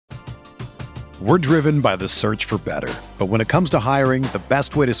We're driven by the search for better. But when it comes to hiring, the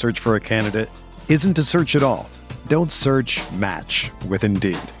best way to search for a candidate isn't to search at all. Don't search, match with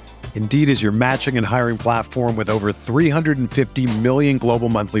Indeed. Indeed is your matching and hiring platform with over 350 million global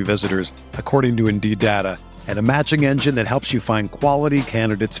monthly visitors, according to Indeed data, and a matching engine that helps you find quality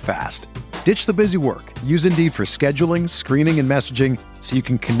candidates fast. Ditch the busy work. Use Indeed for scheduling, screening, and messaging so you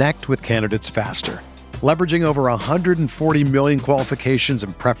can connect with candidates faster. Leveraging over 140 million qualifications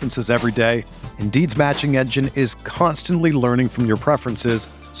and preferences every day, Indeed's matching engine is constantly learning from your preferences,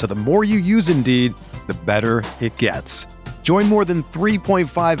 so the more you use Indeed, the better it gets. Join more than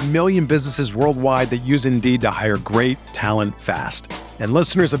 3.5 million businesses worldwide that use Indeed to hire great talent fast. And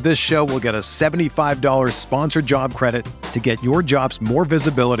listeners of this show will get a $75 sponsored job credit to get your jobs more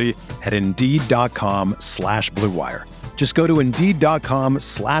visibility at Indeed.com/Blue Wire. Just go to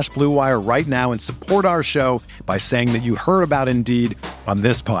Indeed.com/Blue Wire right now and support our show by saying that you heard about Indeed on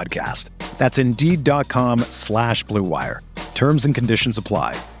this podcast. That's Indeed.com/Blue Wire. Terms and conditions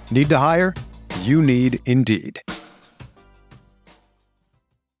apply. Need to hire? You need Indeed.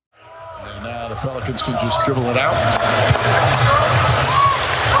 And now the Pelicans can just dribble it out.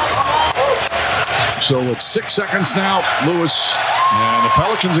 So with 6 seconds now, Lewis and the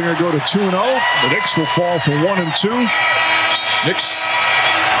Pelicans are going to go to 2-0. The Knicks will fall to 1-2. Knicks,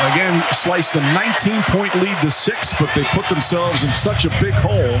 again, sliced a 19-point lead to 6, but they put themselves in such a big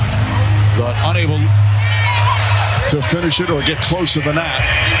hole that unable to finish it or get closer than that.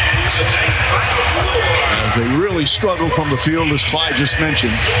 As they really struggle from the field, as Clyde just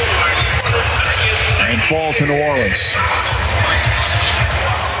mentioned, and fall to New Orleans.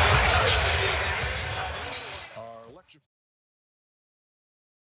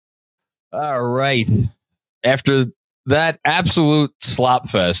 All right. After that absolute slop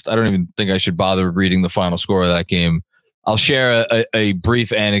fest, I don't even think I should bother reading the final score of that game. I'll share a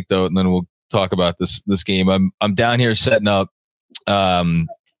brief anecdote and then we'll talk about this game. I'm down here setting up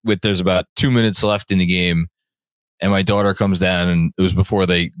there's about 2 minutes left in the game, and my daughter comes down, and it was before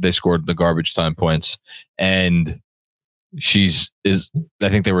they scored the garbage time points, and I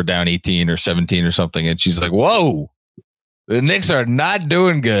think they were down 18 or 17 or something, and she's like, "Whoa, the Knicks are not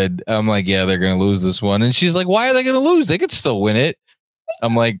doing good." I'm like, "Yeah, they're going to lose this one." And she's like, "Why are they going to lose? They could still win it."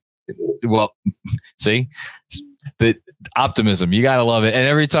 I'm like, "Well, see, the optimism, you got to love it." And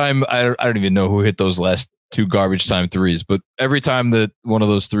every time, I don't even know who hit those last 2 garbage time threes, but every time that one of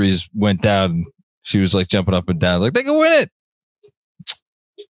those threes went down, she was like jumping up and down, like, they can win it.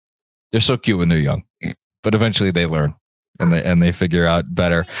 They're so cute when they're young, but eventually they learn. And they figure out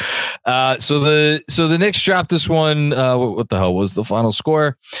better. So the Knicks dropped this one. What the hell was the final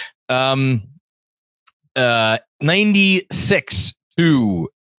score?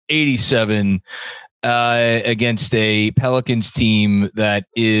 96-87 against a Pelicans team that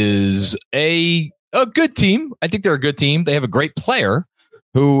is a good team. I think they're a good team. They have a great player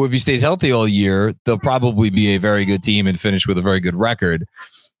who, if he stays healthy all year, they'll probably be a very good team and finish with a very good record.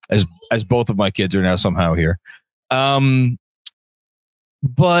 As both of my kids are now somehow here.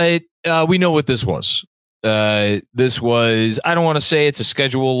 But we know what this was. This was, I don't want to say it's a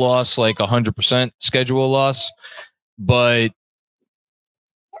schedule loss, like 100% schedule loss, but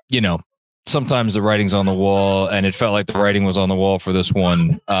sometimes the writing's on the wall, and it felt like the writing was on the wall for this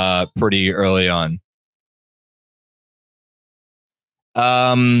one pretty early on.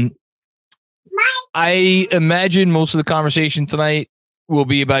 I imagine most of the conversation tonight will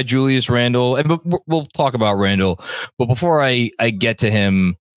be about Julius Randle, and we'll talk about Randle. But before I get to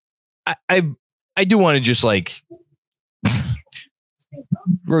him, I do want to just a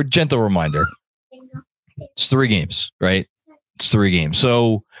gentle reminder. It's 3 games, right? It's 3 games.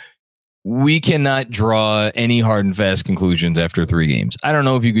 So we cannot draw any hard and fast conclusions after 3 games. I don't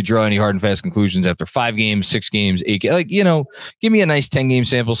know if you could draw any hard and fast conclusions after 5 games, 6 games, 8 games. Give me a nice 10-game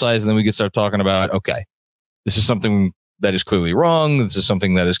sample size, and then we could start talking about, okay, this is something that is clearly wrong. This is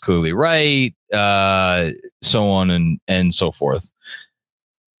something that is clearly right, so on and so forth.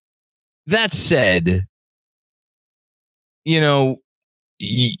 That said,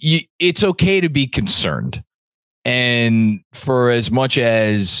 it's okay to be concerned. And for as much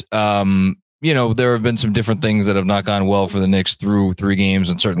as, there have been some different things that have not gone well for the Knicks through 3 games,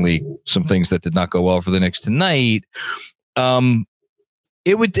 and certainly some things that did not go well for the Knicks tonight.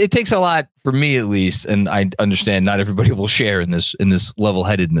 It takes a lot for me, at least, and I understand not everybody will share in this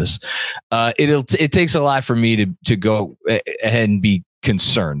level-headedness. It takes a lot for me to go ahead and be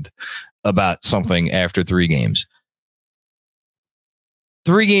concerned about something after 3 games.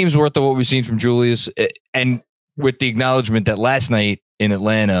 3 games worth of what we've seen from Julius, and with the acknowledgement that last night in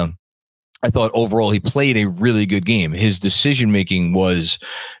Atlanta, I thought overall he played a really good game. His decision making was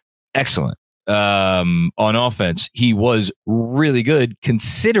excellent. on offense. He was really good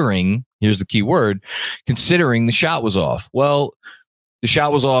considering, here's the key word, considering the shot was off. Well, the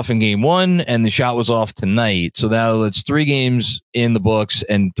shot was off in game 1 and the shot was off tonight. So now it's 3 games in the books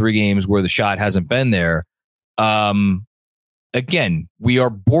and 3 games where the shot hasn't been there. Again, we are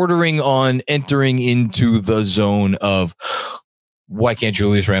bordering on entering into the zone of why can't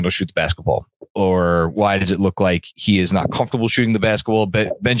Julius Randle shoot the basketball? Or why does it look like he is not comfortable shooting the basketball?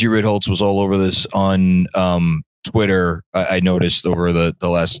 Benji Ridholtz was all over this on Twitter. I noticed over the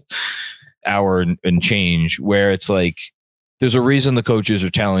last hour and change, where it's like, there's a reason the coaches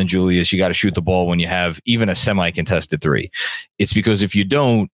are telling Julius, you got to shoot the ball when you have even a semi-contested 3. It's because if you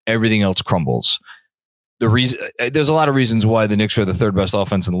don't, everything else crumbles. There's a lot of reasons why the Knicks were the 3rd best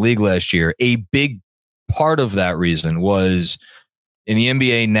offense in the league last year. A big part of that reason was in the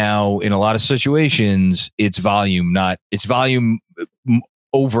NBA now, in a lot of situations, it's volume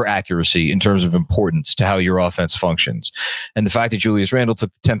over accuracy in terms of importance to how your offense functions. And the fact that Julius Randle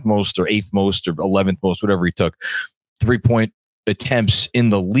took the 10th most or 8th most or 11th most, whatever he took, 3-point attempts in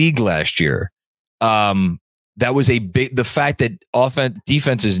the league last year. That was the fact that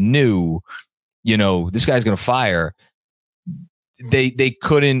defenses knew, this guy's going to fire. They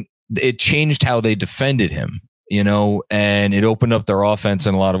couldn't, it changed how they defended him, and it opened up their offense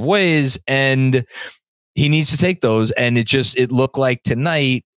in a lot of ways. And he needs to take those. And it looked like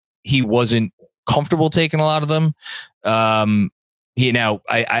tonight he wasn't comfortable taking a lot of them. As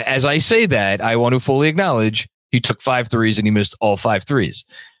I say that, I want to fully acknowledge he took 5 threes and he missed all 5 threes.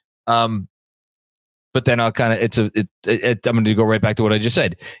 But then I'll kind of, I'm going to go right back to what I just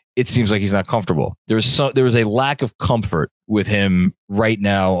said. It seems like he's not comfortable. There was a lack of comfort with him right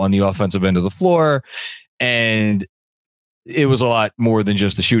now on the offensive end of the floor. And it was a lot more than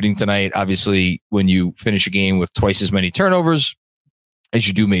just the shooting tonight. Obviously, when you finish a game with twice as many turnovers as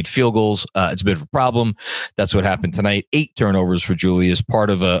you do made field goals, it's a bit of a problem. That's what happened tonight. 8 turnovers for Julius, part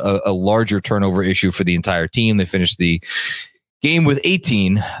of a larger turnover issue for the entire team. They finished the game with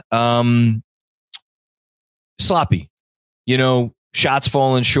 18. Sloppy, shots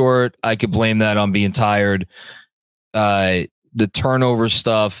falling short. I could blame that on being tired. The turnover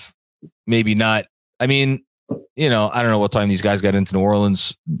stuff, maybe not. I mean, I don't know what time these guys got into New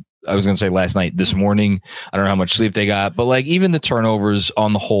Orleans. I was going to say last night, this morning. I don't know how much sleep they got, but like even the turnovers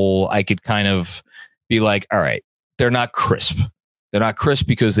on the whole, I could kind of be like, all right, they're not crisp. They're not crisp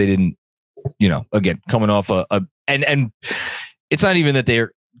because they didn't, again, coming off and it's not even that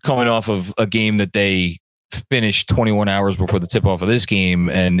they're coming off of a game that they finished 21 hours before the tip off of this game.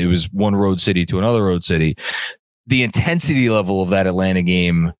 And it was one road city to another road city. The intensity level of that Atlanta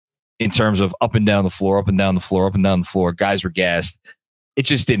game in terms of up and down the floor, up and down the floor, up and down the floor, guys were gassed. It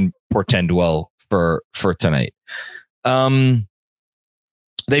just didn't portend well for tonight. They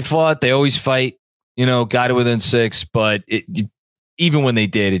fought. They always fight. Got it within 6, but even when they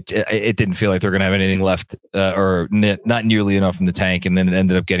did, it didn't feel like they're going to have anything left or not nearly enough in the tank, and then it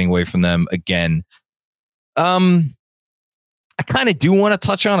ended up getting away from them again. I kind of do want to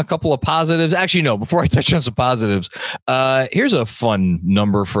touch on a couple of positives. Actually, no, before I touch on some positives, here's a fun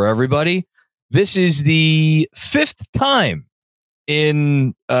number for everybody. This is the 5th time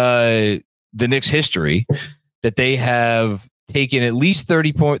in the Knicks history that they have taken at least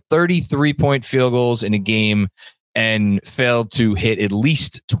 33-point field goals in a game and failed to hit at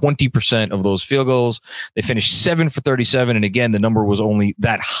least 20% of those field goals. They finished 7 for 37. And again, the number was only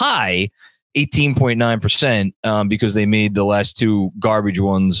that high, 18.9%, because they made the last 2 garbage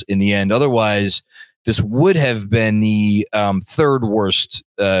ones in the end. Otherwise, this would have been the 3rd worst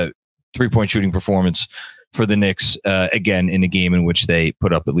 3-point shooting performance for the Knicks, again, in a game in which they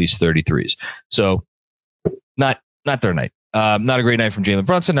put up at least 33s. So not their night. Not a great night from Jalen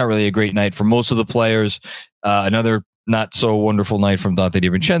Brunson. Not really a great night for most of the players. Another not so wonderful night from Dante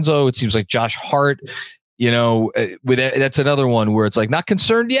DiVincenzo. It seems like Josh Hart, that's another one where it's like not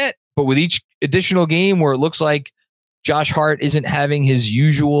concerned yet, but with each additional game where it looks like Josh Hart isn't having his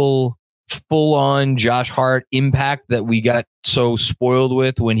usual full-on Josh Hart impact that we got so spoiled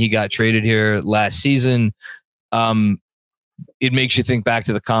with when he got traded here last season. It makes you think back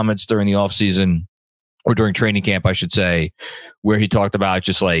to the comments during the offseason, or during training camp, I should say, where he talked about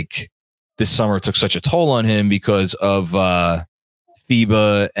just like this summer took such a toll on him because of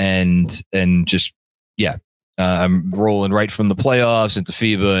FIBA and just, I'm rolling right from the playoffs into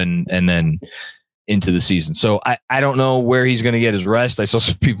FIBA and then into the season. So I don't know where he's going to get his rest. I saw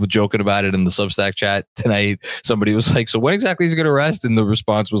some people joking about it in the Substack chat tonight. Somebody was like, so when exactly is he going to rest? And the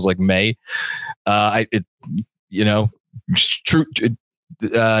response was like May. True.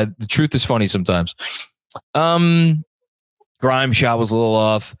 The truth is funny sometimes. Grimes' shot was a little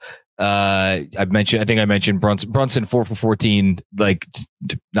off. I think I mentioned Brunson 4 for 14, like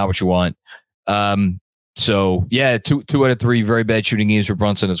not what you want. So yeah, two out of 3 very bad shooting games for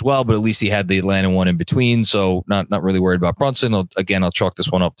Brunson as well, but at least he had the Atlanta one in between. So not really worried about Brunson. I'll chalk this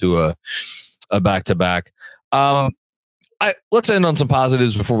one up to a back-to-back. Let's end on some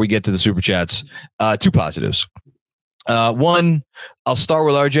positives before we get to the super chats. 2 positives. One, I'll start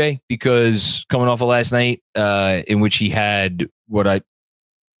with RJ because coming off of last night, in which he had what I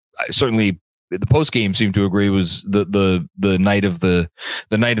certainly the post game seemed to agree was the night of the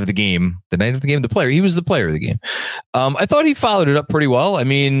game, the player. He was the player of the game. I thought he followed it up pretty well. I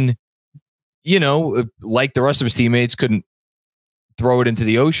mean, like the rest of his teammates, couldn't throw it into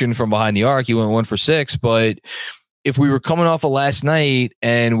the ocean from behind the arc. He went 1 for 6, but if we were coming off of last night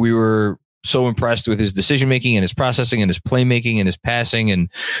and we were so impressed with his decision making and his processing and his playmaking and his passing and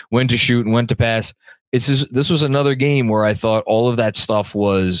when to shoot and when to pass, this was another game where I thought all of that stuff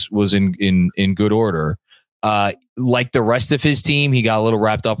was in good order. Like the rest of his team, he got a little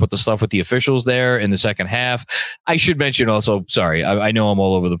wrapped up with the stuff with the officials there in the second half. I should mention also, sorry, I know I'm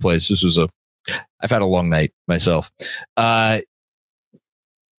all over the place. I've had a long night myself.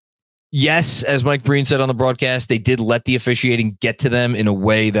 Yes, as Mike Breen said on the broadcast, they did let the officiating get to them in a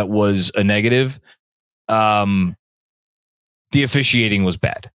way that was a negative. The officiating was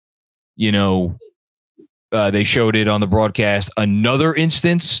bad. They showed it on the broadcast. Another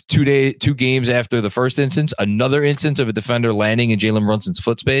instance, 2 games after the first instance, another instance of a defender landing in Jalen Brunson's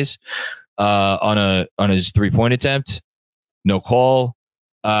foot space on his 3-point attempt. No call.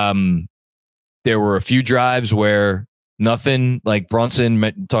 There were a few drives where nothing, like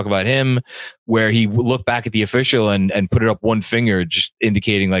Brunson, talk about him, where he looked back at the official and put it up one finger, just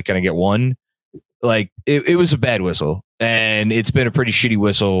indicating like, can I get one? Like it was a bad whistle, and it's been a pretty shitty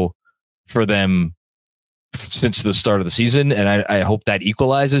whistle for them since the start of the season. And I hope that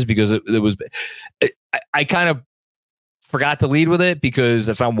equalizes because it was, I kind of forgot to lead with it because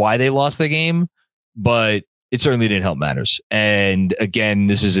that's not why they lost the game, but it certainly didn't help matters. And again,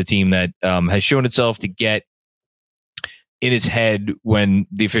 this is a team that has shown itself to get in its head when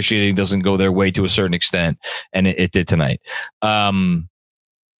the officiating doesn't go their way to a certain extent. And it did tonight.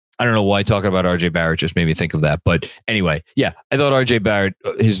 I don't know why talking about RJ Barrett just made me think of that. But anyway, yeah, I thought RJ Barrett,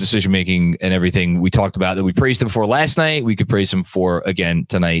 his decision-making and everything we talked about that we praised him for last night, we could praise him for again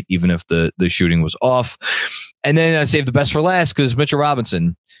tonight, even if the shooting was off. And then I saved the best for last because Mitchell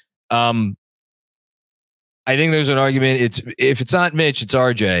Robinson. I think there's an argument. If it's not Mitch, it's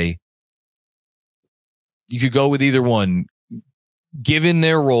RJ. You could go with either one. Given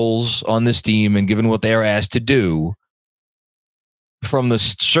their roles on this team and given what they are asked to do,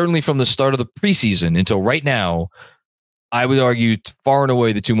 certainly from the start of the preseason until right now, I would argue far and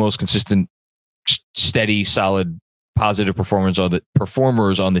away the 2 most consistent, steady, solid, positive performers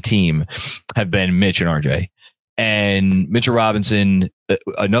on the team have been Mitch and RJ. And Mitchell Robinson,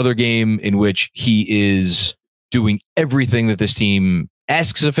 another game in which he is doing everything that this team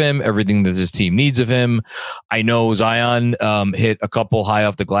asks of him, everything that this team needs of him. I know Zion hit a couple high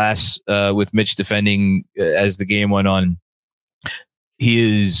off the glass with Mitch defending as the game went on.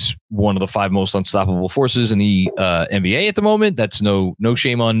 He is one of the 5 most unstoppable forces in the NBA at the moment. That's no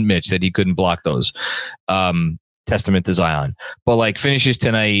shame on Mitch that he couldn't block those. Testament to Zion. But like finishes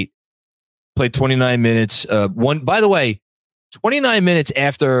tonight, played 29 minutes. By the way, 29 minutes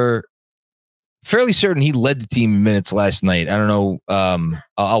after, fairly certain he led the team in minutes last night. I don't know.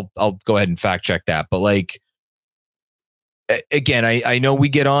 I'll go ahead and fact check that. But like, again, I know we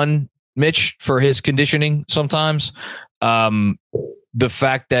get on Mitch for his conditioning sometimes. The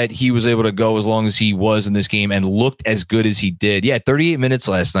fact that he was able to go as long as he was in this game and looked as good as he did. Yeah, 38 minutes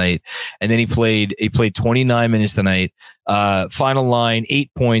last night. And then he played 29 minutes tonight. Final line,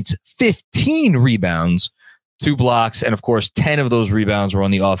 8 points, 15 rebounds, 2 blocks. And of course, 10 of those rebounds were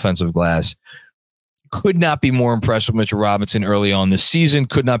on the offensive glass. Could not be more impressed with Mitchell Robinson early on this season.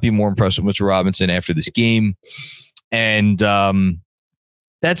 Could not be more impressed with Mitchell Robinson after this game. And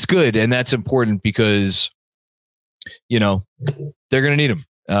that's good. And that's important because, they're going to need him.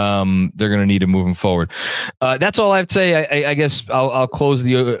 They're going to need him moving forward. That's all I have to say. I guess I'll close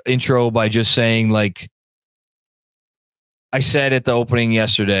the intro by just saying, like I said at the opening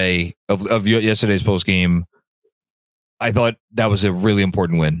yesterday of yesterday's post game, I thought that was a really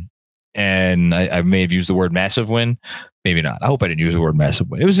important win. And I may have used the word massive win. Maybe not. I hope I didn't use the word massive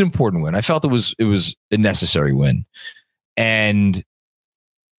win. It was an important win. I felt it was a necessary win. And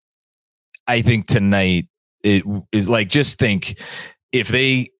I think tonight it is like, just think if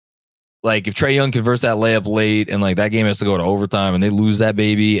Trae Young converts that layup late and like that game has to go to overtime and they lose that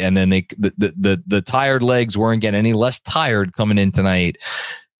baby, and then the tired legs weren't getting any less tired coming in tonight.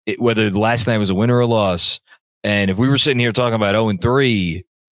 whether the last night was a win or a loss. And if we were sitting here talking about 0-3,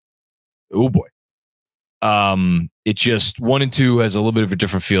 oh boy. It just 1-2 has a little bit of a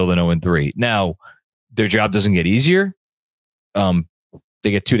different feel than 0-3. Now, their job doesn't get easier. They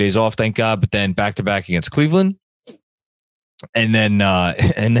get 2 days off, thank God, but then back to back against Cleveland, and then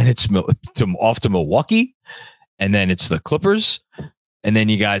it's off to Milwaukee, and then it's the Clippers, and then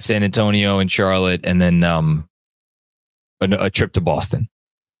you got San Antonio and Charlotte, and then a trip to Boston.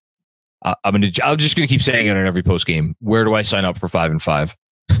 I'm just gonna keep saying it in every post game. Where do I sign up for 5-5?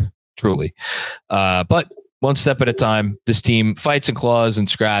 Truly, but one step at a time. This team fights and claws and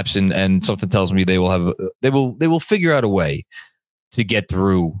scraps, and something tells me they will figure out a way to get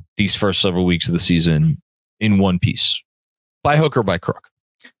through these first several weeks of the season in one piece, by hook or by crook.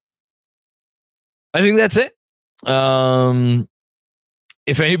 I think that's it.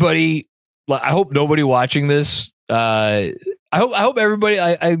 If anybody, I hope nobody watching this. I hope everybody.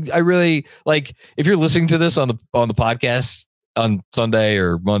 I really like if you're listening to this on the podcast on Sunday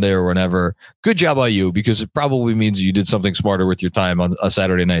or Monday or whenever. Good job by you, because it probably means you did something smarter with your time on a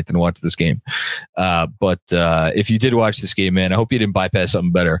Saturday night than watch this game. But if you did watch this game, man, I hope you didn't bypass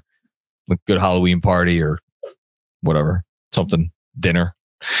something better, like a good Halloween party or whatever, something, dinner.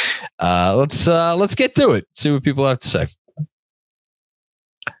 Let's get to it. See what people have to say.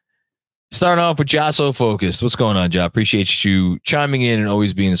 Starting off with Josso Focused. What's going on, Ja? Appreciate you chiming in and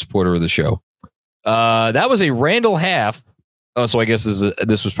always being a supporter of the show. That was a Randall half. Oh, so I guess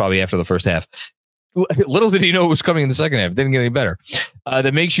this was probably after the first half. Little did he know it was coming in the second half. It didn't get any better.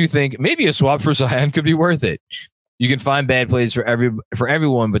 That makes you think maybe a swap for Zion could be worth it. You can find bad plays for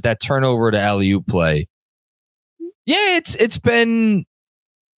everyone, but that turnover to alley-oop play. Yeah, it's been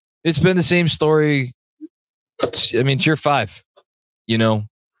the same story. It's year 5. You know,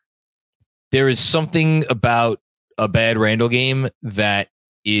 there is something about a bad Randall game that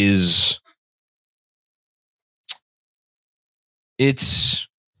is. It's,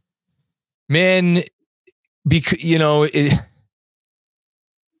 man, because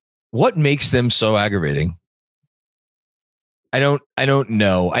what makes them so aggravating? I don't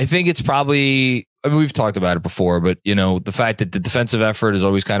know. I think it's probably, we've talked about it before, but the fact that the defensive effort is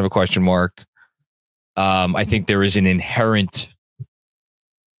always kind of a question mark. I think there is an inherent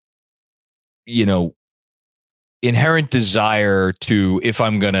desire to, if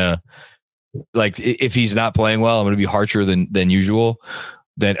I'm gonna, like, if he's not playing well, I'm going to be harsher than usual,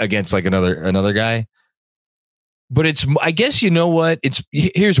 than against like another guy. But it's, I guess, you know what?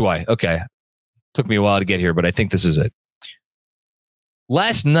 Here's why. Okay. Took me a while to get here, but I think this is it.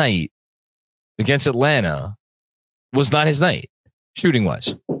 Last night against Atlanta was not his night, shooting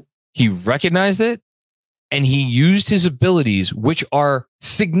wise. He recognized it and he used his abilities, which are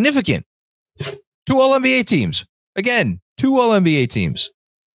significant to all NBA teams. Again, 2 all NBA teams.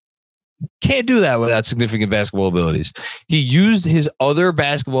 Can't do that without significant basketball abilities. He used his other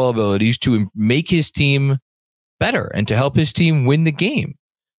basketball abilities to make his team better and to help his team win the game.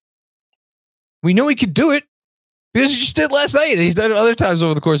 We know he could do it because he just did last night, and he's done it other times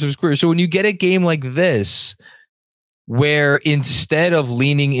over the course of his career. So when you get a game like this, where instead of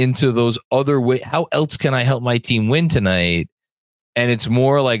leaning into those other ways, how else can I help my team win tonight? And it's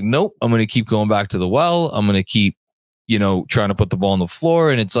more like, nope, I'm going to keep going back to the well. I'm going to keep trying to put the ball on the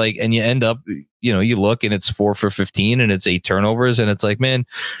floor, and it's like, and you end up, you look and it's 4 for 15 and it's 8 turnovers. And it's like, man,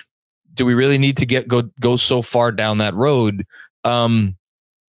 do we really need to go so far down that road? But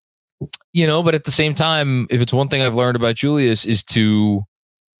at the same time, if it's one thing I've learned about Julius is to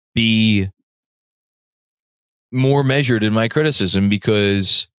be more measured in my criticism,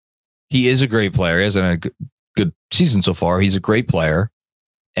 because he is a great player. He hasn't had a good season so far. He's a great player.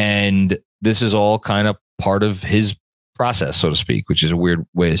 And this is all kind of part of his process, so to speak, which is a weird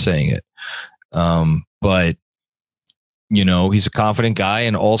way of saying it. But he's a confident guy,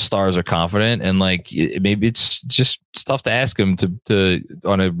 and all stars are confident. And like, maybe it's just tough to ask him to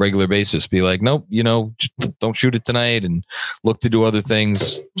on a regular basis be like, nope, just don't shoot it tonight and look to do other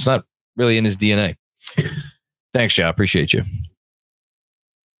things. It's not really in his DNA. Thanks, Joe. Appreciate you.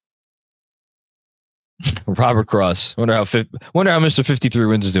 Robert Cross. Wonder how Mr. 53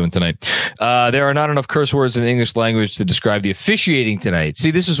 Wins is doing tonight. There are not enough curse words in the English language to describe the officiating tonight.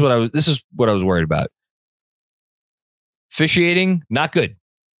 See, this is what I was worried about. Officiating, not good.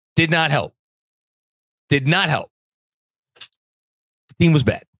 Did not help. The team was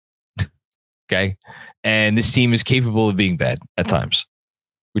bad. Okay. And this team is capable of being bad at times,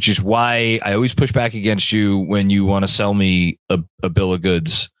 which is why I always push back against you when you want to sell me a bill of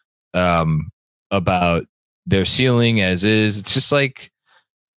goods about their ceiling as is. It's just like,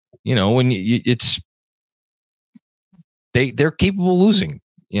 when they're capable of losing.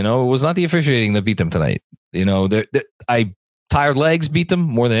 You know, it was not the officiating that beat them tonight. You know, tired legs beat them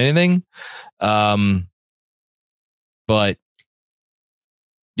more than anything. But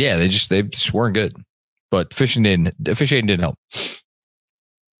yeah, they just weren't good. But officiating didn't help.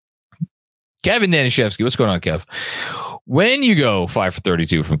 Kevin Danishevsky, what's going on, Kev? When you go 5 for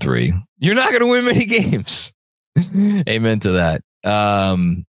 32 from 3, you're not going to win many games. Amen to that.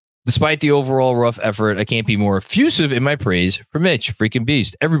 Despite the overall rough effort, I can't be more effusive in my praise for Mitch. Freaking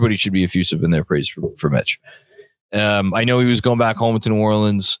beast. Everybody should be effusive in their praise for Mitch. I know he was going back home to New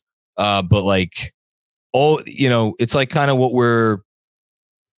Orleans, but like, it's like kind of what we're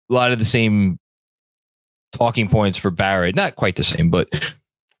a lot of the same talking points for Barrett. Not quite the same, but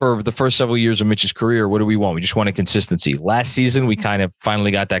for the first several years of Mitch's career, what do we want? We just wanted consistency. Last season, we kind of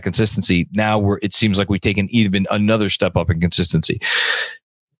finally got that consistency. Now it seems like we've taken even another step up in consistency.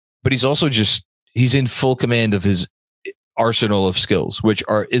 But he's also he's in full command of his arsenal of skills, which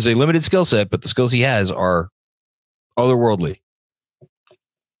is a limited skill set, but the skills he has are otherworldly.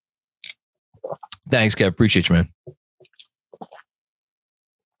 Thanks, Kev. Appreciate you, man.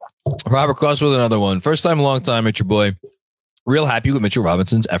 Robert Cross with another one. First time, long time, Mitch, your boy. Real happy with Mitchell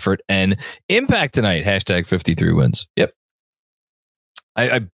Robinson's effort and impact tonight. Hashtag 53 wins. Yep.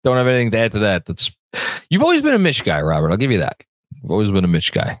 I don't have anything to add to that. You've always been a Mitch guy, Robert. I'll give you that. You've always been a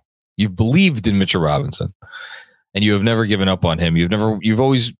Mitch guy. You've believed in Mitchell Robinson, and you have never given up on him. You've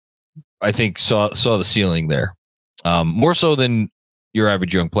always, I think, saw the ceiling there, more so than your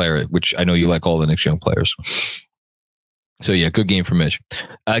average young player, which I know you like all the Knicks young players. So yeah, good game for Mitch.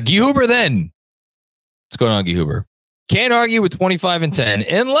 Guy Huber then. What's going on, Guy Huber? Can't argue with 25 and 10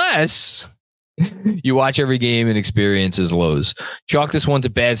 unless you watch every game and experience his lows. Chalk this one to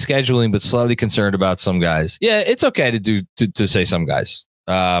bad scheduling, but slightly concerned about some guys. Yeah, it's okay to say some guys.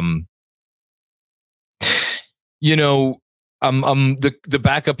 I'm the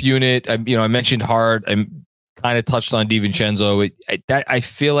backup unit. I mentioned Hart. I kind of touched on DiVincenzo. I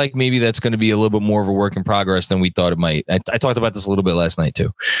feel like maybe that's going to be a little bit more of a work in progress than we thought it might. I talked about this a little bit last night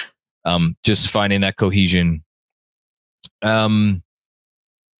too. Just finding that cohesion. I'll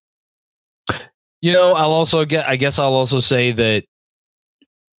also say that.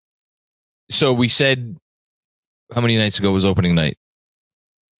 So we said, how many nights ago was opening night?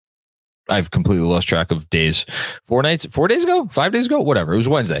 I've completely lost track of days. 4 days ago, 5 days ago, whatever. It was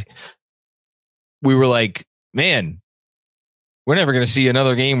Wednesday. We were like, man, we're never going to see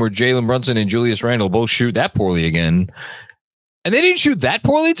another game where Jalen Brunson and Julius Randle both shoot that poorly again. And they didn't shoot that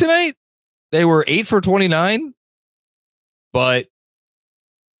poorly tonight. They were 8 for 29, but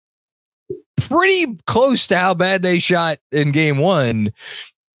pretty close to how bad they shot in game 1.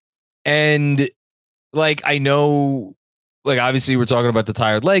 And I know, obviously we're talking about the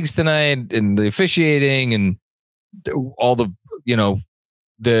tired legs tonight and the officiating and all the,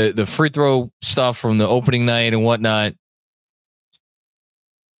 the free throw stuff from the opening night and whatnot.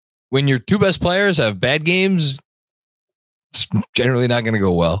 When your two best players have bad games, it's generally not going to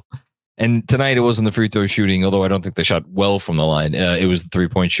go well. And tonight it wasn't the free throw shooting, although I don't think they shot well from the line. It was the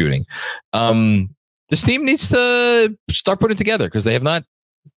 3-point shooting. This team needs to start putting it together because they have not.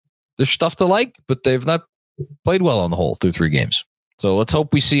 There's stuff to like, but they've not played well on the whole through 3 games. So let's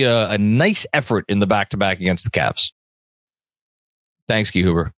hope we see a nice effort in the back-to-back against the Cavs. Thanks, Guy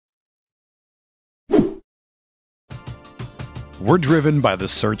Huber. We're driven by the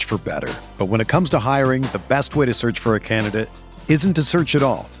search for better. But when it comes to hiring, the best way to search for a candidate isn't to search at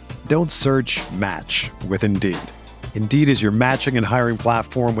all. Don't search, match with Indeed. Indeed is your matching and hiring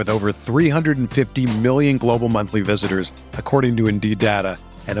platform with over 350 million global monthly visitors, according to Indeed data,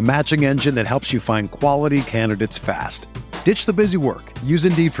 and a matching engine that helps you find quality candidates fast. Ditch the busy work. Use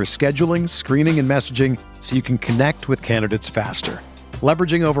Indeed for scheduling, screening, and messaging so you can connect with candidates faster.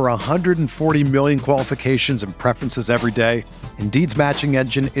 Leveraging over 140 million qualifications and preferences every day, Indeed's matching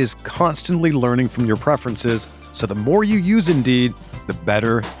engine is constantly learning from your preferences, so the more you use Indeed, the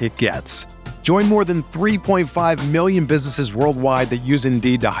better it gets. Join more than 3.5 million businesses worldwide that use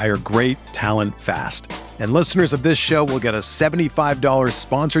Indeed to hire great talent fast. And listeners of this show will get a $75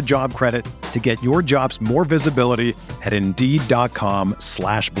 sponsored job credit to get your jobs more visibility at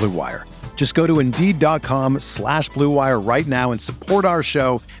Indeed.com/Blue Wire. Just go to Indeed.com/Blue Wire right now and support our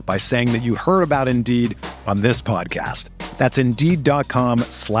show by saying that you heard about Indeed on this podcast. That's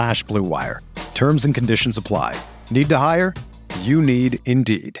Indeed.com/Blue Wire. Terms and conditions apply. Need to hire? You need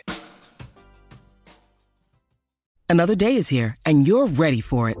Indeed. Another day is here, and you're ready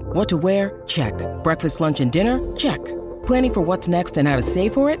for it. What to wear? Check. Breakfast, lunch, and dinner? Check. Planning for what's next and how to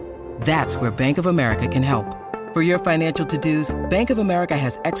save for it? That's where Bank of America can help. For your financial to-dos, Bank of America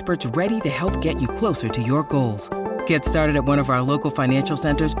has experts ready to help get you closer to your goals. Get started at one of our local financial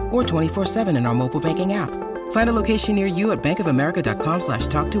centers or 24/7 in our mobile banking app. Find a location near you at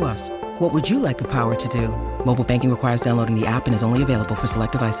bankofamerica.com/talktous. What would you like the power to do? Mobile banking requires downloading the app and is only available for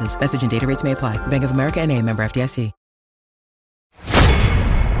select devices. Message and data rates may apply. Bank of America N.A., member FDIC.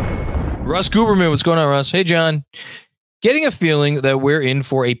 Russ Guberman, what's going on, Russ? Hey, John. Getting a feeling that we're in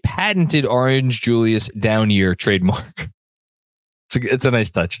for a patented Orange Julius down year trademark. It's a nice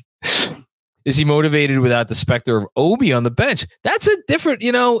touch. Is he motivated without the specter of Obi on the bench? That's a different,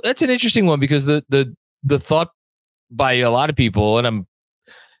 that's an interesting one because the thought by a lot of people, and I'm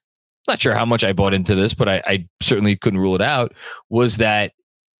not sure how much I bought into this, but I certainly couldn't rule it out, was that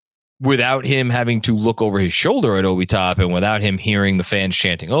without him having to look over his shoulder at Obi Top and without him hearing the fans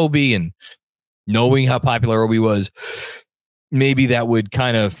chanting Obi and knowing how popular Obi was, maybe that would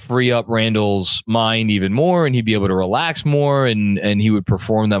kind of free up Randall's mind even more and he'd be able to relax more and he would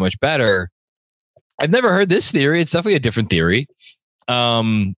perform that much better. I've never heard this theory. It's definitely a different theory. I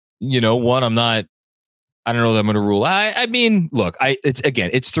don't know that I'm going to rule. I mean, look,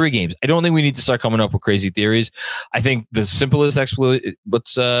 it's 3 games. I don't think we need to start coming up with crazy theories. I think the simplest explanation,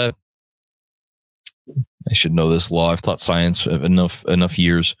 I should know this law. I've taught science enough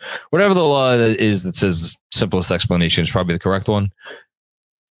years. Whatever the law is that says the simplest explanation is probably the correct one.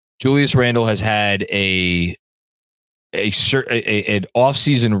 Julius Randle has had an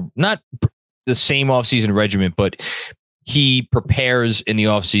off-season, not the same off-season regimen, but he prepares in the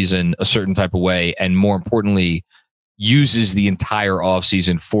off-season a certain type of way, and more importantly, uses the entire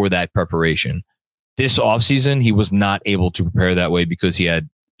off-season for that preparation. This off-season, he was not able to prepare that way because he had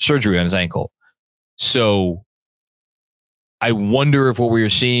surgery on his ankle. So I wonder if what we are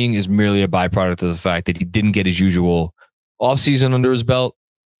seeing is merely a byproduct of the fact that he didn't get his usual offseason under his belt,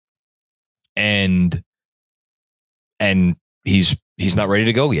 and he's not ready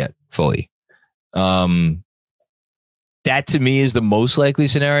to go yet fully. That to me is the most likely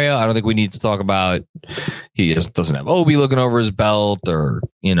scenario. I don't think we need to talk about he doesn't have Obi looking over his belt, or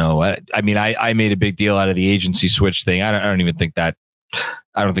I made a big deal out of the agency switch thing. I don't even think that.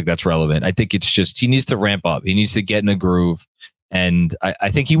 I don't think that's relevant. I think it's just he needs to ramp up. He needs to get in a groove, and I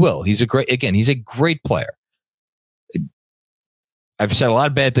think he will. He's a great player. I've said a lot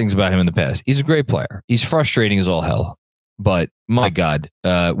of bad things about him in the past. He's a great player. He's frustrating as all hell, but my God,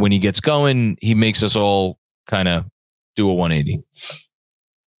 when he gets going, he makes us all kind of do a 180.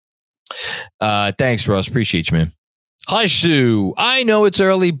 Thanks, Russ. Appreciate you, man. Hi, Sue. I know it's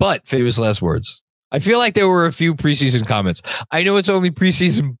early, but famous last words. I feel like there were a few preseason comments. I know it's only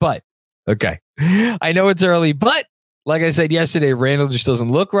preseason, but okay. I know it's early, but like I said yesterday, Randall just doesn't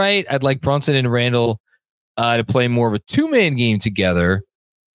look right. I'd like Brunson and Randall to play more of a 2-man game together.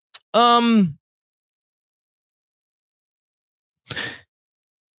 Well,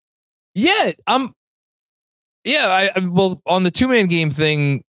 on the 2-man game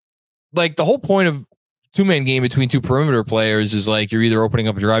thing, like the whole point of 2-man game between 2 perimeter players is like you're either opening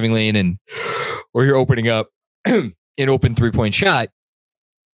up a driving lane or you're opening up an open 3-point shot.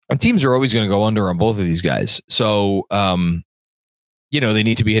 And teams are always going to go under on both of these guys. So, they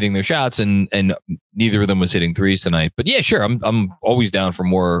need to be hitting their shots, and neither of them was hitting threes tonight. But yeah, sure, I'm always down for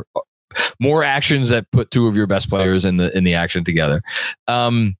more actions that put 2 of your best players in the action together.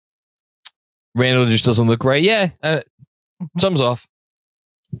 Randall just doesn't look right. Yeah, something's off.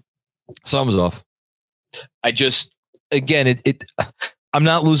 I just, again, I'm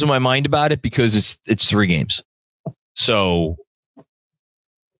not losing my mind about it because it's 3 games. So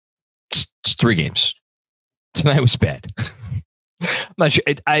it's 3 games. Tonight was bad. I'm not sure.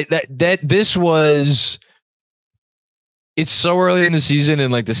 It's so early in the season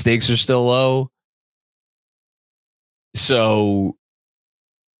and like the stakes are still low. So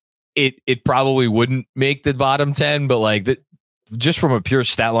it probably wouldn't make the bottom 10, but like just from a pure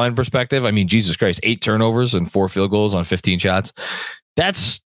stat line perspective, I mean, Jesus Christ, 8 turnovers and 4 field goals on 15 shots.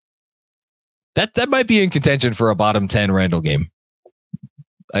 That might be in contention for a bottom 10 Randall game.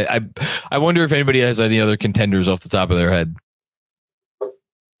 I wonder if anybody has any other contenders off the top of their head.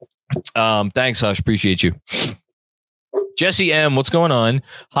 Thanks, Hush. Appreciate you. Jesse M, what's going on?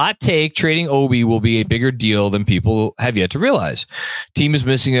 Hot take, trading Obi will be a bigger deal than people have yet to realize. Team is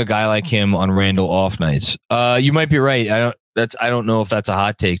missing a guy like him on Randall off nights. You might be right. I don't know if that's a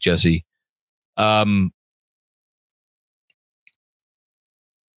hot take, Jesse.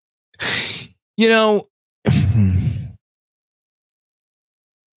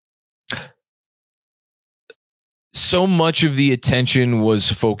 So much of the attention was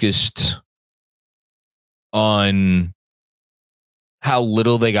focused on how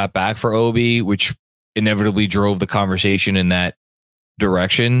little they got back for Obi, which inevitably drove the conversation in that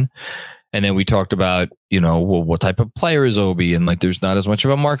direction. And then we talked about, well, what type of player is Obi? And like, there's not as much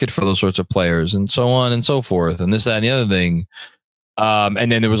of a market for those sorts of players and so on and so forth. And this, that, and the other thing.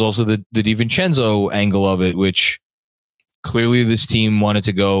 And then there was also the DiVincenzo angle of it, which clearly this team wanted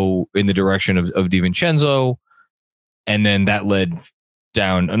to go in the direction of DiVincenzo. And then that led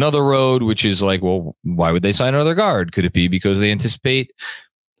down another road, which is like, well, why would they sign another guard? Could it be because they anticipate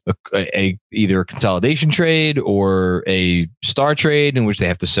either a consolidation trade or a star trade in which they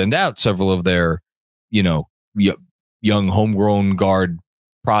have to send out several of their, young homegrown guard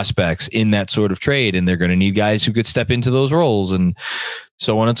prospects in that sort of trade, and they're going to need guys who could step into those roles and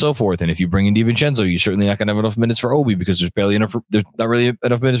so on and so forth. And if you bring in DiVincenzo, you're certainly not going to have enough minutes for Obi because there's not really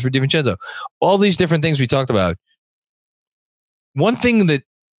enough minutes for DiVincenzo. All these different things we talked about. One thing that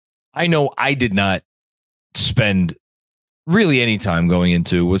I know I did not spend really any time going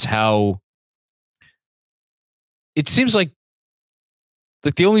into was how it seems like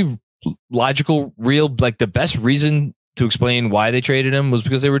the only logical, real, like the best reason to explain why they traded him was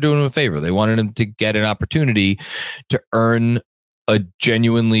because they were doing him a favor. They wanted him to get an opportunity to earn a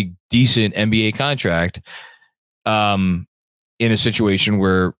genuinely decent NBA contract in a situation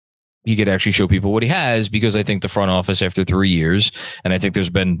where he could actually show people what he has, because I think the front office after 3 years, and I think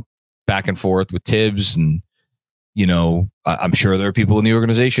there's been back and forth with Tibbs, and, I'm sure there are people in the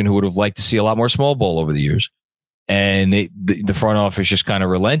organization who would have liked to see a lot more small ball over the years. And the front office just kind of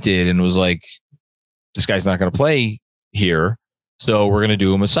relented and was like, this guy's not going to play here, so we're going to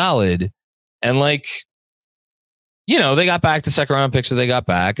do him a solid. And like, they got back the second round picks that they got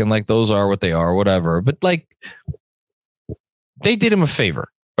back, and like, those are what they are, whatever. But like, they did him a favor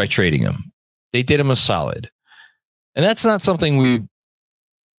by trading him. They did him a solid. And that's not something we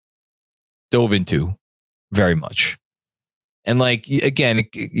dove into very much. And like, again,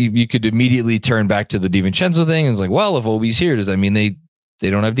 you could immediately turn back to the DiVincenzo thing. And it's like, well, if Obi's here, does that mean they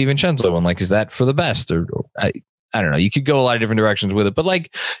don't have DiVincenzo? And like, is that for the best? Or I don't know. You could go a lot of different directions with it, but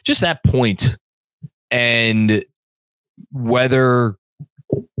like, just that point, and whether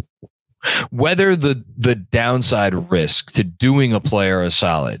the downside risk to doing a player a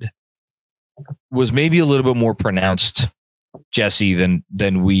solid was maybe a little bit more pronounced, Jesse,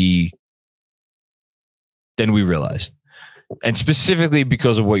 than we realized. And specifically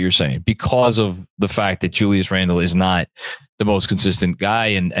because of what you're saying, because of the fact that Julius Randle is not the most consistent guy,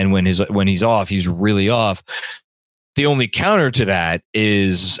 and when he's off, he's really off. The only counter to that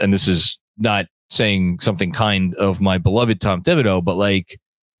is, and this is not saying something kind of my beloved Tom Thibodeau, but like,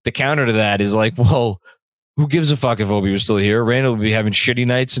 the counter to that is like, well, who gives a fuck if Obi was still here? Randle would be having shitty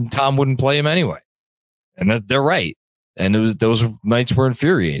nights and Tom wouldn't play him anyway. And they're right. And those nights were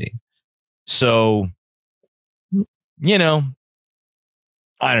infuriating. So, I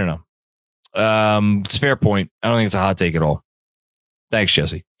don't know. It's a fair point. I don't think it's a hot take at all. Thanks,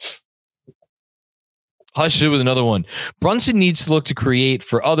 Jesse. Hush with another one. Brunson needs to look to create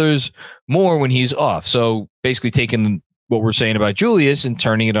for others more when he's off. So basically taking what we're saying about Julius and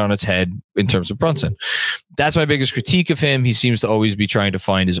turning it on its head in terms of Brunson. That's my biggest critique of him. He seems to always be trying to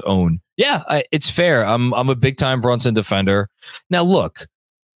find his own. Yeah, it's fair. I'm a big time Brunson defender. Now look,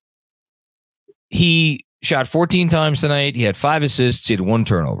 he shot 14 times tonight. He had 5 assists. He had 1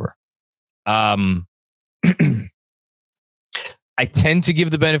 turnover. I tend to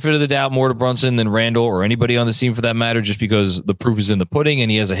give the benefit of the doubt more to Brunson than Randle or anybody on the team for that matter, just because the proof is in the pudding,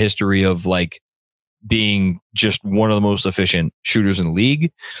 and he has a history of like being just one of the most efficient shooters in the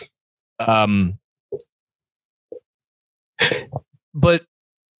league. But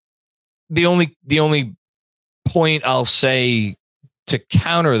the only point I'll say to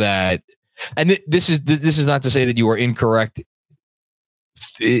counter that, and this is not to say that you are incorrect.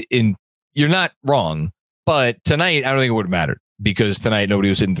 You're not wrong, but tonight I don't think it would have mattered, because tonight nobody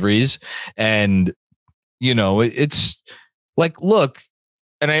was hitting threes, and it's like, look,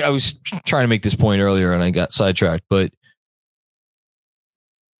 and I was trying to make this point earlier and I got sidetracked, but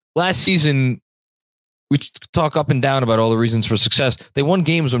last season we talk up and down about all the reasons for success. They won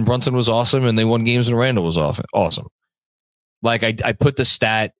games when Brunson was awesome, and they won games when Randle was awesome. Like I put the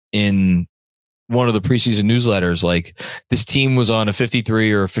stat in one of the preseason newsletters, like this team was on a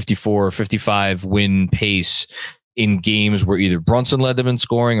 53 or 54 or 55 win pace in games where either Brunson led them in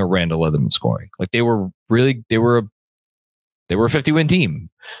scoring or Randle led them in scoring. Like they were a 50-win team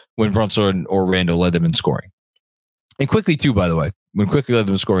when Brunson or Randle led them in scoring. And Quickly too, by the way. When Quickly led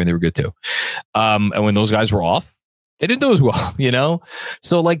them in scoring, they were good too. And when those guys were off, they didn't do as well,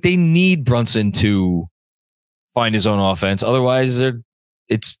 So like they need Brunson to find his own offense. Otherwise,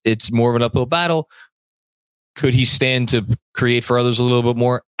 it's more of an uphill battle. Could he stand to create for others a little bit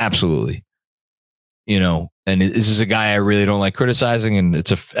more? Absolutely. and this is a guy I really don't like criticizing, and I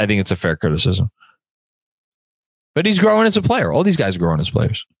think it's a fair criticism. But he's growing as a player. All these guys are growing as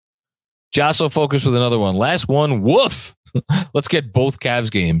players. Josso focused with another one. Last one, woof. Let's get both Cavs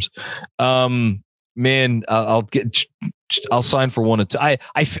games. Man, I'll sign for 1 and 2.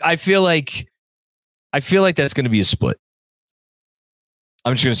 I feel like that's going to be a split.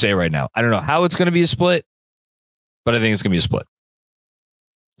 I'm just going to say it right now. I don't know how it's going to be a split, but I think it's going to be a split.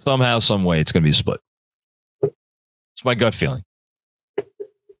 Somehow, some way, it's going to be a split. It's my gut feeling.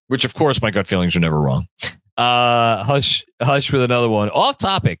 Which, of course, my gut feelings are never wrong. Hush with another one. Off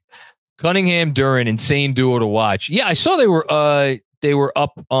topic. Cunningham, Duren, insane duo to watch. Yeah, I saw they were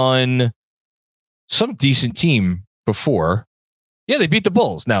up on some decent team before. Yeah, they beat the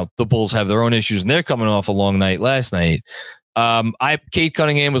Bulls. Now, the Bulls have their own issues, and they're coming off a long night last night. Cade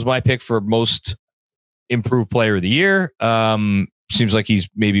Cunningham was my pick for most improved player of the year. Seems like he's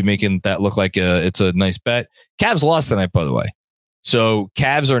maybe making that look like it's a nice bet. Cavs lost tonight, by the way. So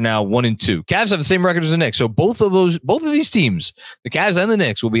Cavs are now 1 and 2. Cavs have the same record as the Knicks. So both of these teams, the Cavs and the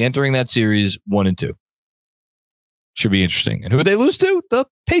Knicks, will be entering that series 1 and 2. Should be interesting. And who would they lose to? The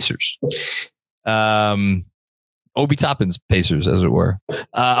Pacers. Obi Toppin's Pacers, as it were.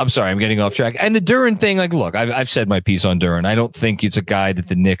 I'm sorry, I'm getting off track. And the Duren thing, like, look, I've said my piece on Duren. I don't think it's a guy that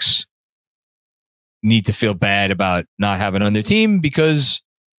the Knicks need to feel bad about not having on their team because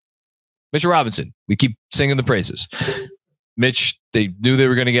Mitchell Robinson, we keep singing the praises. Mitch, they knew they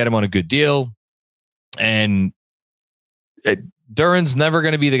were going to get him on a good deal. And Duren's never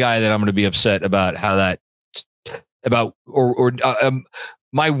going to be the guy that I'm going to be upset about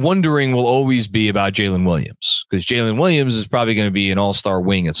my wondering will always be about Jalen Williams, because Jalen Williams is probably going to be an all-star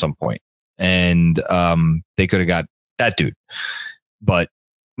wing at some point. And they could have got that dude. But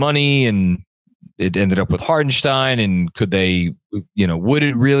money, and it ended up with Hardenstein. And could they, would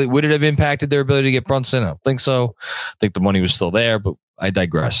it have impacted their ability to get Brunson? I don't think so. I think the money was still there, but I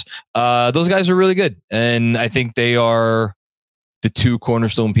digress. Those guys are really good. And I think they are the two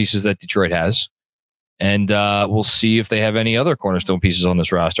cornerstone pieces that Detroit has. And we'll see if they have any other cornerstone pieces on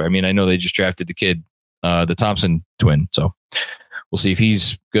this roster. I mean, I know they just drafted the kid, the Thompson twin. So we'll see if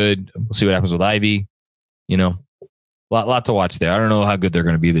he's good. We'll see what happens with Ivy. Lot to watch there. I don't know how good they're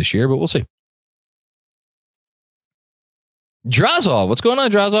going to be this year, but we'll see. Drazov. What's going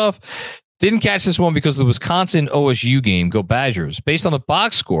on, Drazov? Didn't catch this one because of the Wisconsin OSU game. Go Badgers. Based on the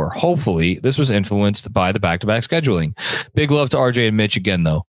box score, hopefully this was influenced by the back-to-back scheduling. Big love to RJ and Mitch again,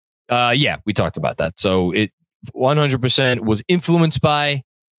 though. Yeah, we talked about that. So it 100% was influenced by,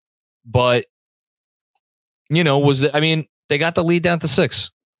 but, they got the lead down to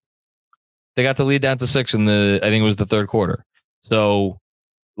 6. They got the lead down to 6 in I think it was the third quarter. So,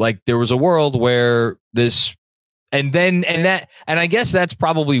 there was a world where this, and I guess that's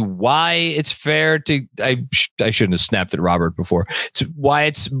probably why it's fair to, I shouldn't have snapped at Robert before. It's why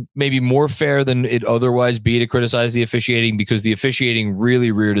it's maybe more fair than it otherwise be to criticize the officiating, because the officiating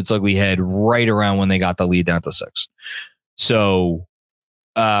really reared its ugly head right around when they got the lead down to 6. So,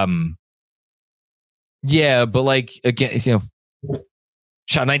 yeah, but again,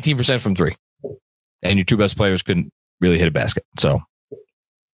 shot 19% from 3 and your two best players couldn't really hit a basket. So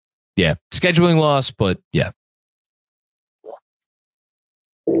yeah, scheduling loss, but yeah.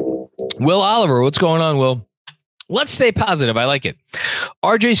 Will Oliver, what's going on, Will? Let's stay positive. I like it.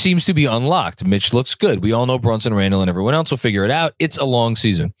 RJ seems to be unlocked. Mitch looks good. We all know Brunson, Randall, and everyone else will figure it out. It's a long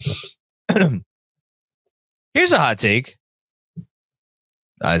season. Here's a hot take.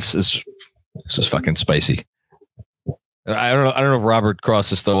 This is fucking spicy. I don't know if Robert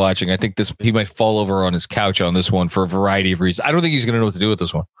Cross is still watching. I think he might fall over on his couch on this one for a variety of reasons. I don't think he's going to know what to do with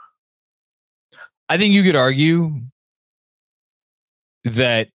this one. I think you could argue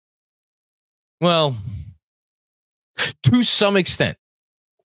that, well, to some extent,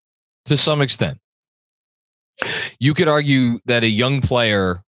 you could argue that a young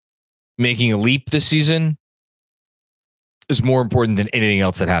player making a leap this season is more important than anything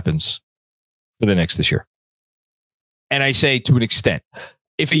else that happens for the Knicks this year. And I say to an extent,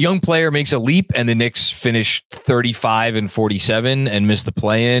 if a young player makes a leap and the Knicks finish 35 and 47 and miss the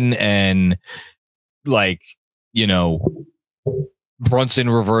play-in, and Brunson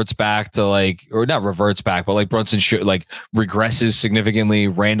reverts back to or not reverts back, but Brunson regresses significantly.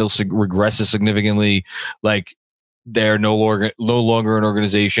 Randall regresses significantly. They're no longer an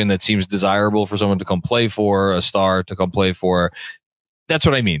organization that seems desirable for someone to come play for, a star to come play for. That's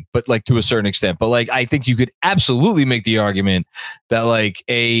what I mean. But to a certain extent, but I think you could absolutely make the argument that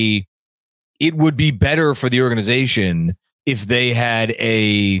it would be better for the organization if they had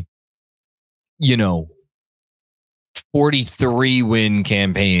a, 43 win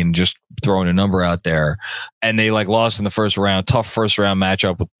campaign, just throwing a number out there, and they like lost in the first round, tough first round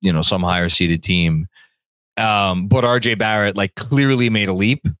matchup with, you know, some higher seeded team. But RJ Barrett like clearly made a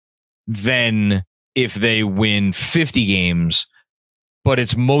leap. Then if they win 50 games, but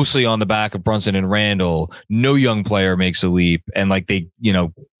it's mostly on the back of Brunson and Randall, no young player makes a leap, and like they, you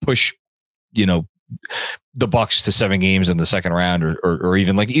know, push, you know, the Bucks to 7 games in the second round, or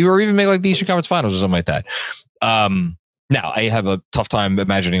even make like the Eastern Conference Finals or something like that. Now I have a tough time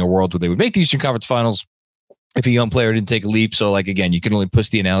imagining a world where they would make the Eastern Conference Finals if a young player didn't take a leap. So like, again, you can only push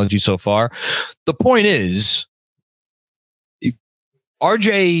the analogy so far. The point is,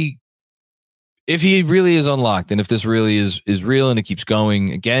 RJ, if he really is unlocked, and if this really is real and it keeps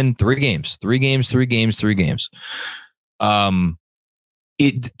going, again, 3 games.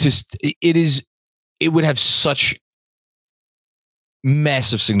 It would have such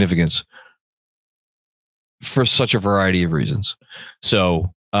massive significance for such a variety of reasons.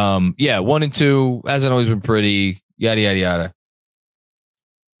 So, 1 and 2 hasn't always been pretty, yada, yada, yada.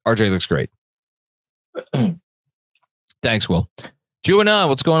 RJ looks great. Thanks, Will. Juanon,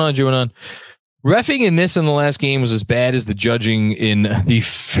 what's going on, Juanon? Reffing in this in the last game was as bad as the judging in the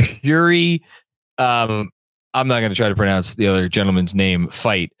Fury. I'm not going to try to pronounce the other gentleman's name,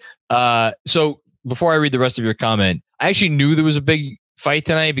 fight. So before I read the rest of your comment, I actually knew there was a big fight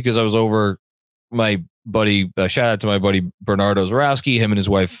tonight because I was over my buddy, shout out to my buddy Bernardo Zarowski. Him and his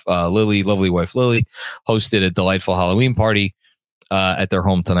wife Lily, lovely wife Lily, hosted a delightful Halloween party at their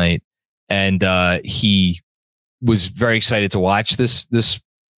home tonight, and he was very excited to watch this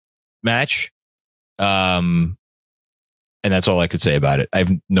match, and that's all I could say about it. I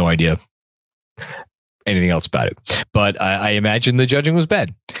have no idea anything else about it, but I imagine the judging was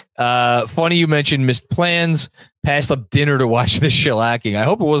bad. Funny you mentioned missed plans, passed up dinner to watch this shellacking. I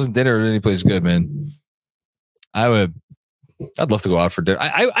hope it wasn't dinner at any place good, man. I'd love to go out for dinner.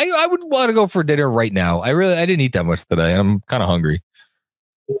 I would want to go for dinner right now. I didn't eat that much today, and I'm kind of hungry.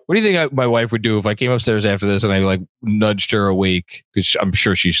 What do you think my wife would do if I came upstairs after this and I like nudged her awake, because I'm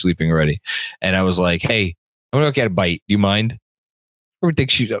sure she's sleeping already, and I was like, "Hey, I'm gonna go get a bite. Do you mind?" I would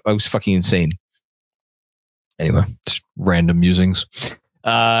think I was fucking insane. Anyway, just random musings.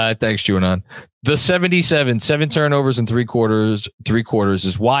 Thanks, Juanon. The 77, 7 turnovers in 3 quarters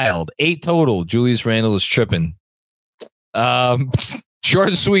is wild. 8 total. Julius Randle is tripping. Short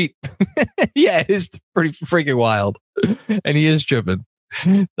and sweet. Yeah, it is pretty freaking wild. And he is tripping.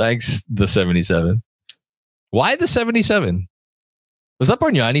 Thanks, the 77. Why the 77? Was that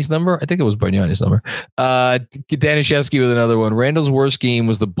Bargnani's number? I think it was Bargnani's number. Danishevsky with another one. Randall's worst game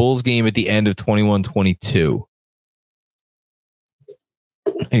was the Bulls game at the end of 21-22.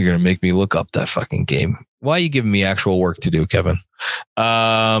 You're going to make me look up that fucking game. Why are you giving me actual work to do, Kevin?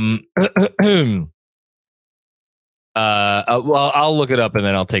 I'll look it up and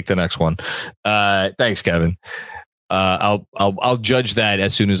then I'll take the next one. Thanks, Kevin. I'll judge that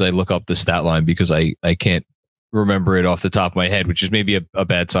as soon as I look up the stat line, because I can't remember it off the top of my head, which is maybe a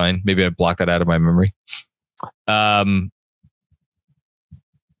bad sign. Maybe I blocked that out of my memory.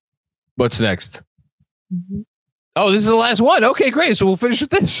 What's next? Oh, this is the last one. Okay, great. So we'll finish with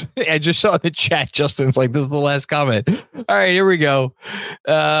this. I just saw in the chat, Justin's like, this is the last comment. All right, here we go.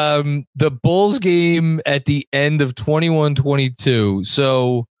 The Bulls game at the end of 21-22.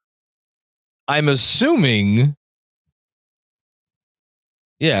 So I'm assuming...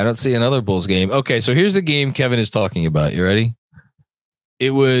 Yeah, I don't see another Bulls game. Okay, so here's the game Kevin is talking about. You ready? It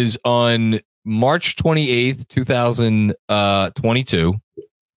was on March 28th, 2022.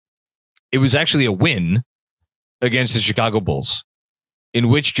 It was actually a win against the Chicago Bulls, in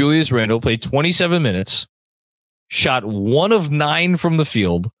which Julius Randle played 27 minutes, shot 1 of 9 from the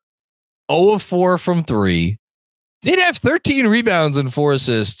field, 0 of 4 from 3, did have 13 rebounds and 4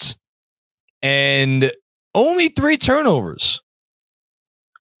 assists, and only 3 turnovers.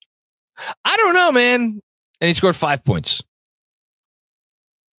 I don't know, man. And he scored 5 points.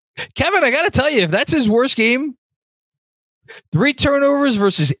 Kevin, I got to tell you, if that's his worst game, 3 turnovers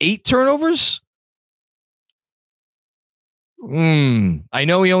versus 8 turnovers. I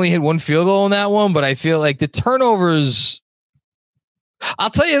know he only hit 1 field goal in that one, but I feel like the turnovers. I'll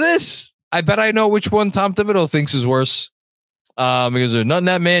tell you this. I bet I know which one Tom Thibodeau thinks is worse. Because there's nothing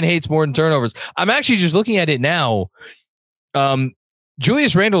that man hates more than turnovers. I'm actually just looking at it now.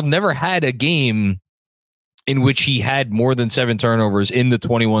 Julius Randle never had a game in which he had more than 7 turnovers in the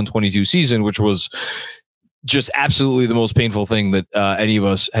 21-22 season, which was just absolutely the most painful thing that any of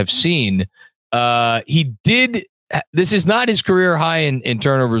us have seen. He did. This is not his career high in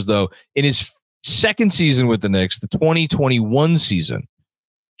turnovers, though. In his second season with the Knicks, the 2021 season,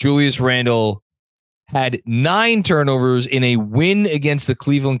 Julius Randle had 9 turnovers in a win against the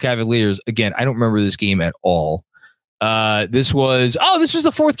Cleveland Cavaliers. Again, I don't remember this game at all. This was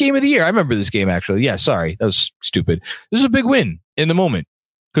the 4th game of the year. I remember this game, actually. Yeah, sorry. That was stupid. This is a big win in the moment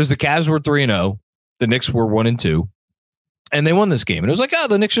because the Cavs were 3-0. The Knicks were 1-2. And they won this game. And it was like,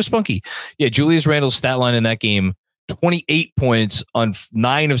 the Knicks are spunky. Yeah, Julius Randle's stat line in that game, 28 points on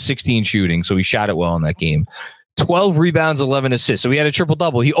 9 of 16 shooting. So he shot it well in that game. 12 rebounds, 11 assists. So he had a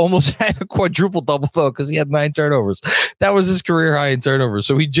triple-double. He almost had a quadruple-double, though, because he had 9 turnovers. That was his career high in turnovers.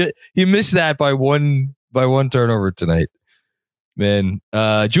 So he missed that by one turnover tonight. Man,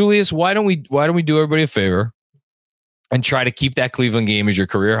 Julius, why don't we do everybody a favor and try to keep that Cleveland game as your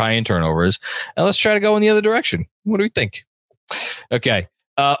career high in turnovers? And let's try to go in the other direction. What do we think? Okay.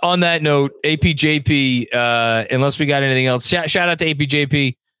 On that note, APJP, unless we got anything else, shout out to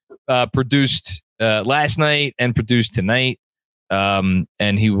APJP, produced last night and produced tonight. And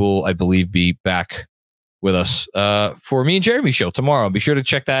he will, I believe, be back with us for me and Jeremy show tomorrow. Be sure to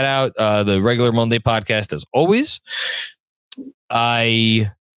check that out. The regular Monday podcast, as always. I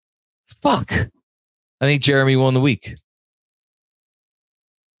think Jeremy won the week. I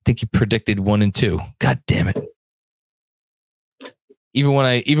think he predicted 1-2. God damn it. Even when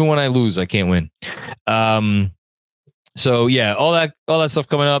I lose, I can't win. So yeah, all that stuff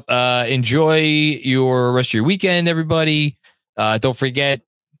coming up. Enjoy your rest of your weekend, everybody. Don't forget,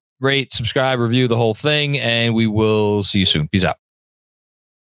 rate, subscribe, review, the whole thing, and we will see you soon. Peace out.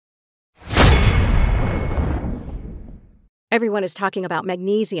 Everyone is talking about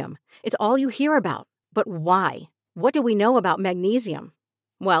magnesium. It's all you hear about. But why? What do we know about magnesium?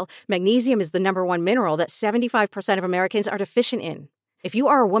 Well, magnesium is the #1 mineral that 75% of Americans are deficient in. If you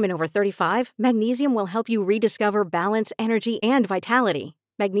are a woman over 35, magnesium will help you rediscover balance, energy, and vitality.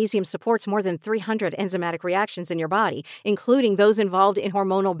 Magnesium supports more than 300 enzymatic reactions in your body, including those involved in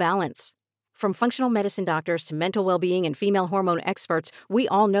hormonal balance. From functional medicine doctors to mental well-being and female hormone experts, we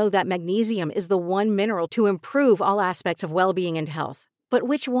all know that magnesium is the one mineral to improve all aspects of well-being and health. But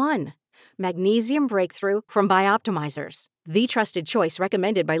which one? Magnesium Breakthrough from Bioptimizers, the trusted choice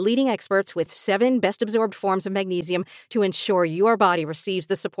recommended by leading experts with 7 best-absorbed forms of magnesium to ensure your body receives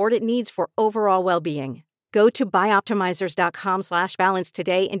the support it needs for overall well-being. Go to bioptimizers.com/balance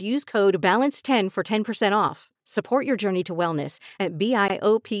today and use code BALANCE10 for 10% off. Support your journey to wellness at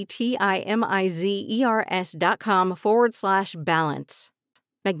bioptimizers.com/balance.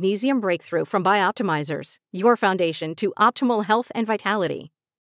 Magnesium Breakthrough from Bioptimizers, your foundation to optimal health and vitality.